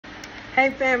Hey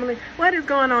family, what is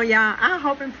going on, y'all? I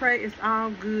hope and pray it's all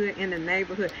good in the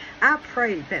neighborhood. I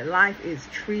pray that life is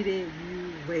treating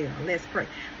you well. Let's pray.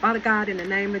 Father God, in the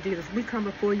name of Jesus, we come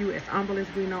before you as humble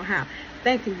as we know how.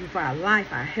 Thanking you for our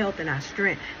life, our health, and our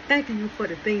strength. Thanking you for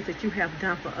the things that you have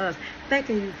done for us.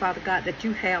 Thanking you, Father God, that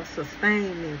you have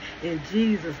sustained me in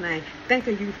Jesus' name.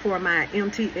 Thanking you for my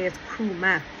MTS crew,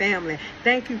 my family.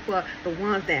 Thank you for the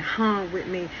ones that hung with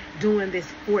me during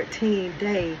this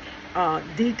 14-day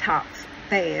detox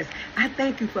fast. I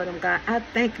thank you for them, God. I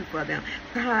thank you for them.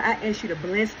 God, I ask you to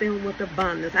bless them with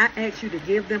abundance. I ask you to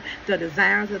give them the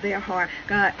desires of their heart.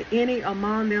 God, any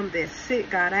among them that's sick,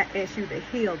 God, I ask you to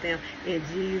heal them in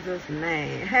Jesus'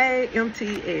 name. Hey,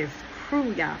 MTS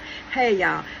crew, y'all. Hey,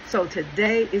 y'all. So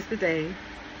today is the day.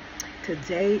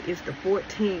 Today is the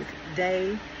 14th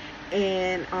day.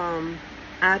 And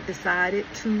I decided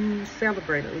to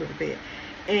celebrate a little bit.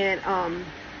 And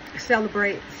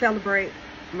celebrate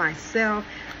myself,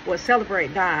 well,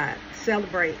 celebrate God,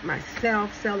 celebrate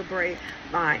myself, celebrate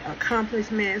my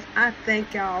accomplishments. I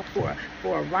thank y'all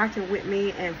for rocking with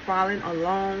me and following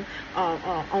along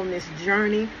on this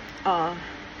journey.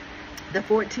 The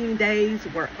 14 days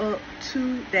were up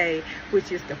today,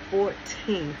 which is the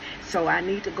 14th. So I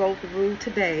need to go through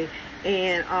today,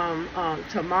 and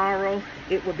tomorrow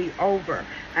it will be over.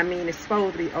 I mean, it's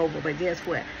supposed to be over, but guess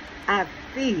what? I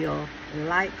feel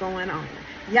like going on.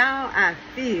 Y'all, I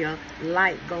feel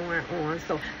like going on.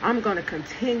 So I'm going to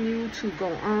continue to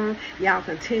go on. Y'all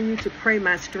continue to pray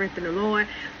my strength in the Lord.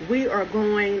 We are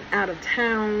going out of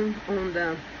town on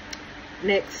the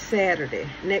next Saturday.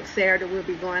 Next Saturday we'll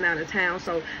be going out of town.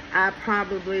 So I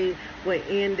probably will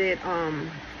end it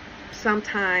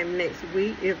sometime next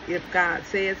week if God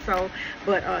says so.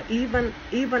 But even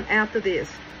after this,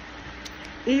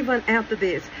 you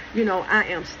know, I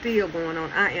am still going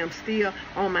on. I am still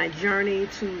on my journey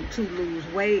to lose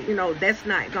weight. You know, that's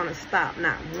not going to stop.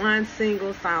 Not one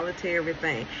single solitary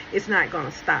thing. It's not going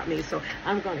to stop me. So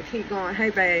I'm going to keep going. Hey,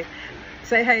 babe.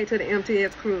 Say hey to the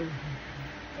MTS crew.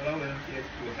 Hello, MTS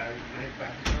crew. How are you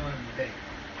doing today?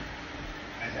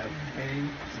 I have came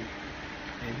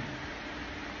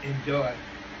to enjoy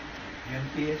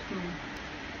MTS crew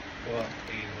for a long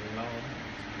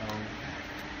time.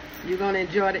 You're going to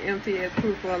enjoy the MTS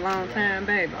crew for a long time,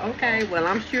 baby. Okay, well,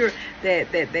 I'm sure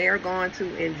that they're going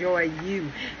to enjoy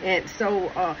you. And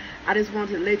so I just want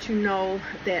to let you know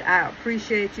that I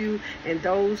appreciate you, and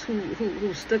those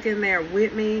who stuck in there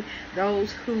with me,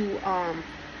 those who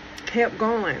kept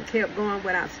going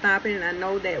without stopping. And I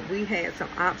know that we had some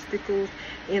obstacles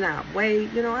in our way.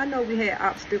 You know, I know we had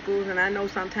obstacles, and I know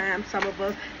sometimes some of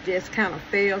us just kind of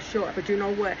fell short. But you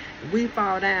know what? We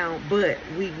fall down, but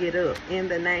we get up in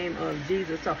the name of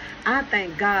Jesus. So I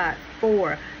thank God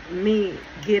for me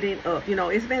getting up. You know,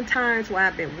 it's been times where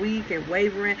I've been weak and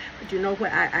wavering, but you know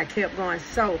what? I kept going.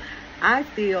 So I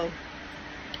feel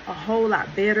a whole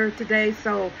lot better today.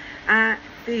 So I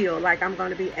feel like I'm going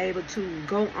to be able to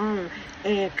go on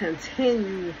and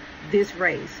continue this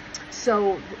race.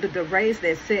 So the race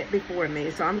that's set before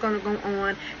me. So I'm going to go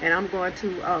on, and I'm going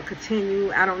to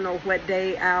continue. I don't know what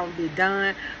day I'll be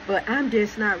done, but I'm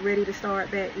just not ready to start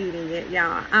back eating yet,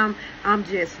 y'all. I'm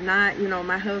just not. You know,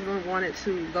 my husband wanted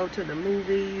to go to the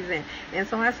movies, and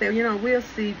so I said, you know, we'll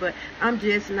see, but I'm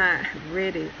just not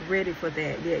ready for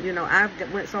that yet. You know,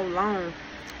 I've went so long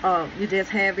you're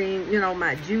just having, you know,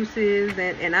 my juices,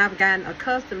 and I've gotten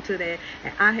accustomed to that,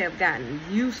 and I have gotten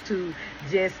used to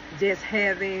just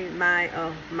having my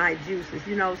my juices,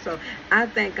 you know. So I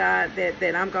thank God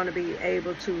that I'm going to be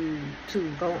able to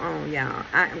go on, y'all.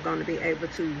 I am going to be able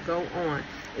to go on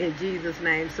in Jesus'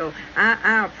 name. So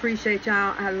I appreciate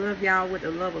y'all. I love y'all with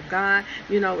the love of God.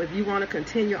 You know, if you want to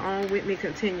continue on with me,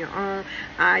 continue on.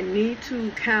 I need to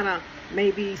kind of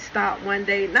maybe stop one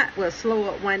day, slow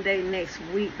up one day next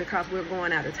week, because we're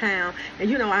going out of town. And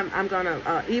you know, I'm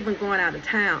gonna even going out of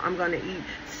town, I'm gonna eat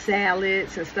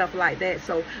salads and stuff like that.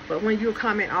 So, but when you're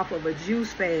coming off of a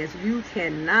juice fast, you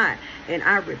cannot, and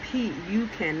I repeat, you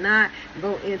cannot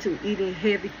go into eating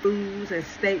heavy foods and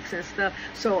steaks and stuff.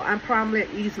 So I'm probably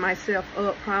ease myself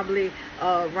up probably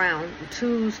around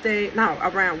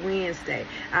Wednesday.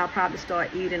 I'll probably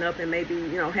start eating up, and maybe,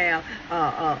 you know, have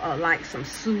like some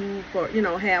soup, or, you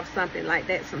know, have something like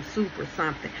that, some soup or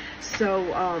something.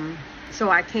 So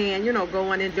I can, you know,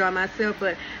 go and enjoy myself.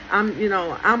 But I'm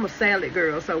a salad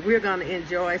girl, so we're gonna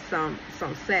enjoy some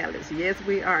salads. Yes,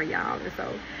 we are, y'all. And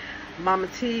so Mama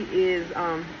T is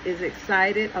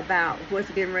excited about what's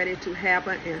getting ready to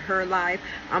happen in her life.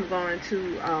 I'm going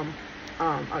to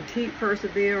keep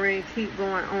persevering, keep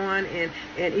going on, and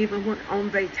even when on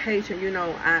vacation,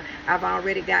 I've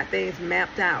already got things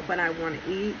mapped out what I want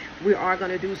to eat. We are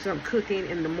going to do some cooking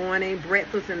in the morning,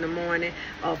 breakfast in the morning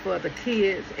for the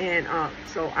kids, and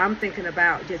so I'm thinking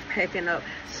about just packing up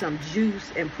some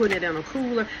juice and putting it in a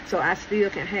cooler so I still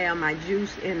can have my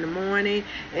juice in the morning.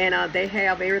 And they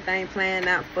have everything planned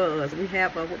out for us. We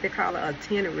have what they call an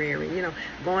itinerary,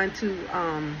 going to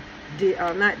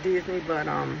not Disney, but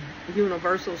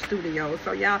Universal Studios.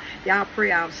 So y'all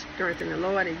pray I'll strengthen the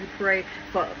Lord, and you pray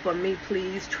for me,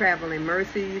 please, traveling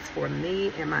mercies for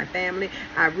me and my family.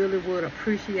 I really would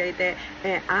appreciate that.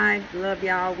 And I love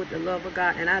y'all with the love of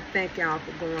God, and I thank y'all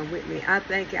for going with me. I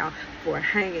thank y'all for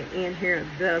hanging in here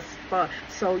thus far.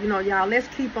 So y'all, let's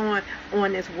keep on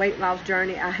this weight loss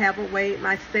journey. I haven't weighed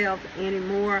myself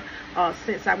anymore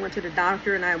since I went to the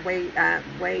doctor, and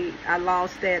I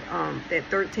lost that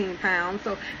 13 pounds.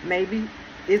 So maybe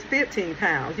it's 15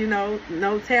 pounds,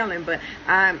 no telling, but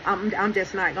I'm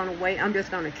just not going to wait. I'm just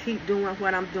going to keep doing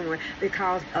what I'm doing,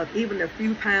 because of even the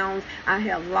few pounds I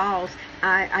have lost,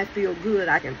 I feel good.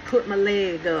 I can put my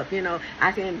leg up,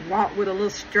 I can walk with a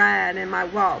little stride in my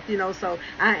walk, so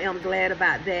I am glad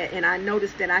about that. And I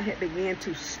noticed that I had begun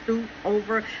to stoop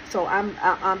over, so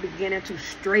I'm beginning to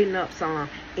straighten up some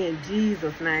in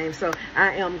Jesus' name. So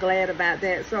I am glad about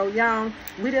that. So y'all,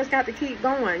 we just got to keep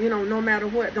going, no matter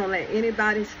what. Don't let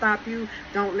anybody stop you.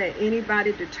 Don't let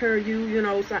anybody deter you.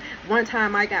 So one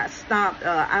time I got stopped.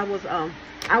 I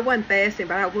wasn't fasting,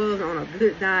 but I was on a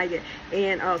good diet,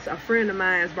 and a friend of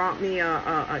mine brought me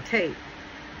a cake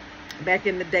back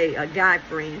in the day, a guy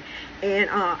friend, and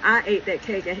I ate that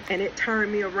cake, and it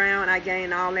turned me around. I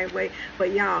gained all that weight.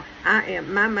 But y'all,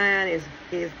 my mind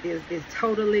is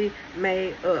totally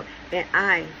made up, and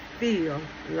I feel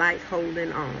like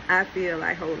holding on. I feel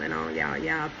like holding on, y'all.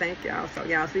 Y'all, thank y'all. So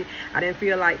y'all see, I didn't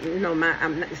feel like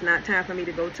it's not time for me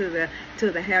to go to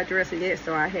the hairdresser yet,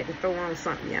 so I had to throw on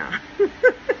something, y'all.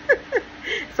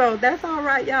 So that's all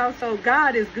right, y'all. So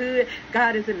God is good.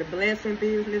 God is in the blessing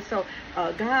business. So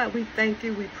God, we thank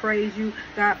you. We praise you,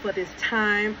 God, for this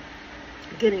time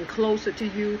getting closer to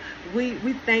you. We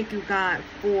thank you, God,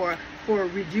 for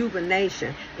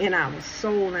rejuvenation in our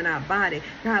soul and our body.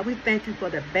 God, we thank you for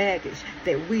the baggage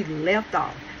that we left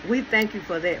off. We thank you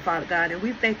for that, Father God, and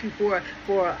we thank you for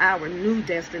our new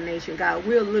destination, God.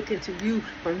 We're looking to you,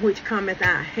 from which cometh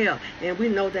our help, and we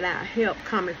know that our help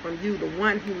cometh from you, the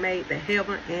one who made the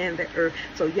heaven and the earth.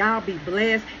 So y'all be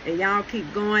blessed, and y'all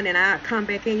keep going, and I'll come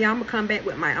back in. Y'all, I'm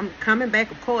coming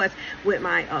back, of course, with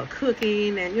my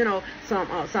cooking and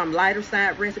some lighter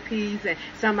side recipes. And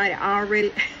somebody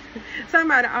already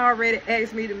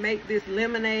asked me to make this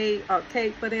lemonade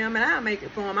cake for them, and I'll make it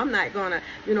for them. I'm not gonna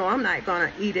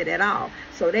eat it at all.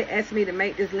 So they asked me to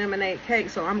make this lemonade cake,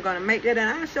 so I'm gonna make it, and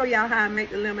I'll show y'all how I make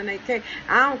the lemonade cake.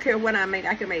 I don't care what I make.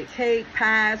 I can make cake,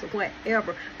 pies,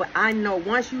 whatever. But I know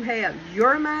once you have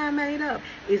your mind made up,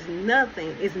 it's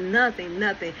nothing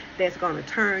that's gonna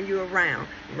turn you around,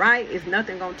 right? It's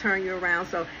nothing gonna turn you around.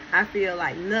 So I feel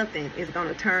like nothing is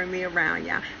gonna turn me around,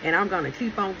 y'all. And I'm gonna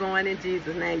keep on going in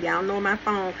Jesus' name. Y'all know my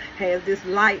phone has this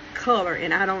light color,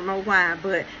 and I don't know why,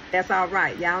 but that's all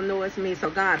right. Y'all know it's me. So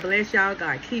God bless y'all.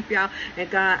 God keep y'all. And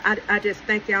God, I just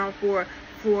thank y'all for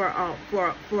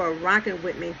rocking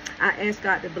with me. I ask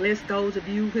God to bless those of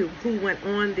you who went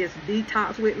on this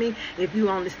detox with me. If you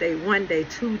only stay 1 day,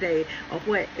 2 days, or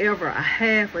whatever, a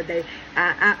half a day,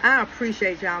 I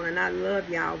appreciate y'all, and I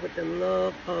love y'all with the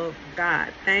love of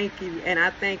God. Thank you, and I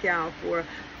thank y'all for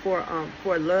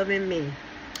loving me.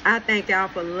 I thank y'all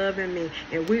for loving me,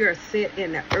 and we are set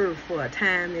in the earth for a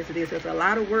time as this. There's a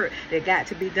lot of work that got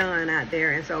to be done out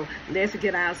there, and so let's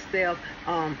get ourselves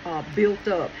built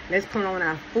up. Let's put on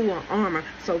our full armor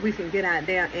so we can get out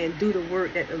there and do the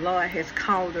work that the Lord has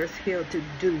called us here to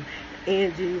do.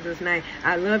 In Jesus' name,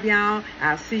 I love y'all.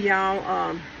 I'll see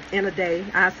y'all in a day.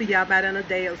 I'll see y'all about in a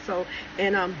day or so,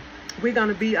 and we're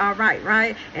gonna be all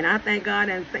right? And I thank God,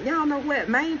 and y'all know what?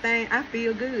 Main thing, I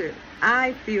feel good.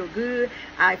 I feel good.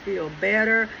 I feel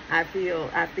better. I feel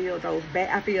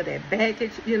that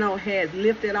baggage, has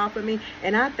lifted off of me,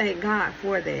 and I thank God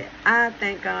for that. I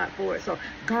thank God for it. So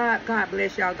God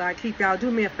bless y'all. God keep y'all.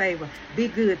 Do me a favor. Be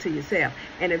good to yourself.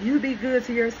 And if you be good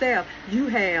to yourself, you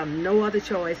have no other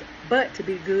choice but to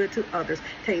be good to others.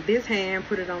 Take this hand,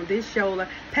 put it on this shoulder,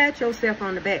 pat yourself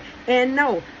on the back, and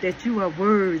know that you are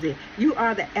worthy. You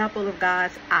are the apple of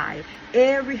God's eye.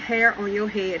 Every hair on your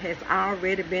head has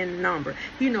already been numbered.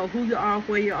 He knows who you are,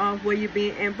 where you've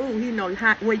been, and boo, he knows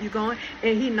where you're going,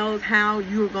 and he knows how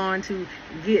you're going to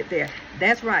get there.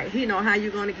 That's right. He know how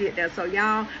you're going to get there. So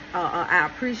y'all, I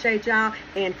appreciate y'all.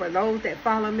 And for those that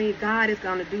follow me, God is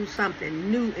going to do something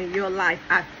new in your life.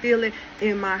 I feel it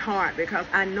in my heart because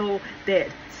I know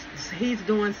that he's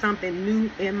doing something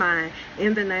new in mine,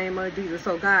 in the name of Jesus.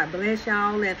 So God bless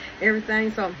y'all and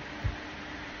everything. So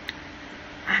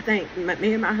I think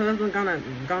me and my husband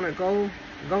gonna go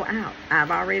out.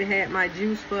 I've already had my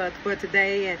juice for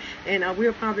today, and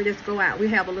we'll probably just go out. We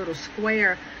have a little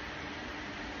square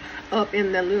up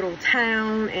in the little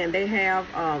town, and they have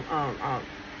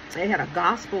they had a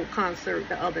gospel concert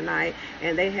the other night,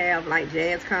 and they have like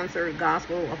jazz concert,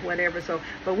 gospel or whatever. So,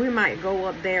 but we might go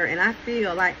up there, and I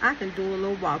feel like I can do a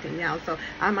little walking, y'all. So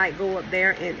I might go up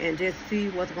there and just see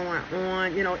what's going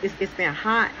on. You know, it's been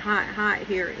hot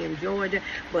here in Georgia,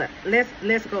 but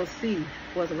let's go see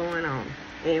what's going on,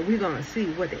 and we're gonna see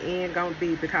what the end gonna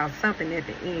be, because something at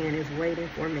the end is waiting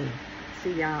for me.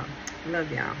 See y'all.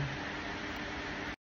 Love y'all.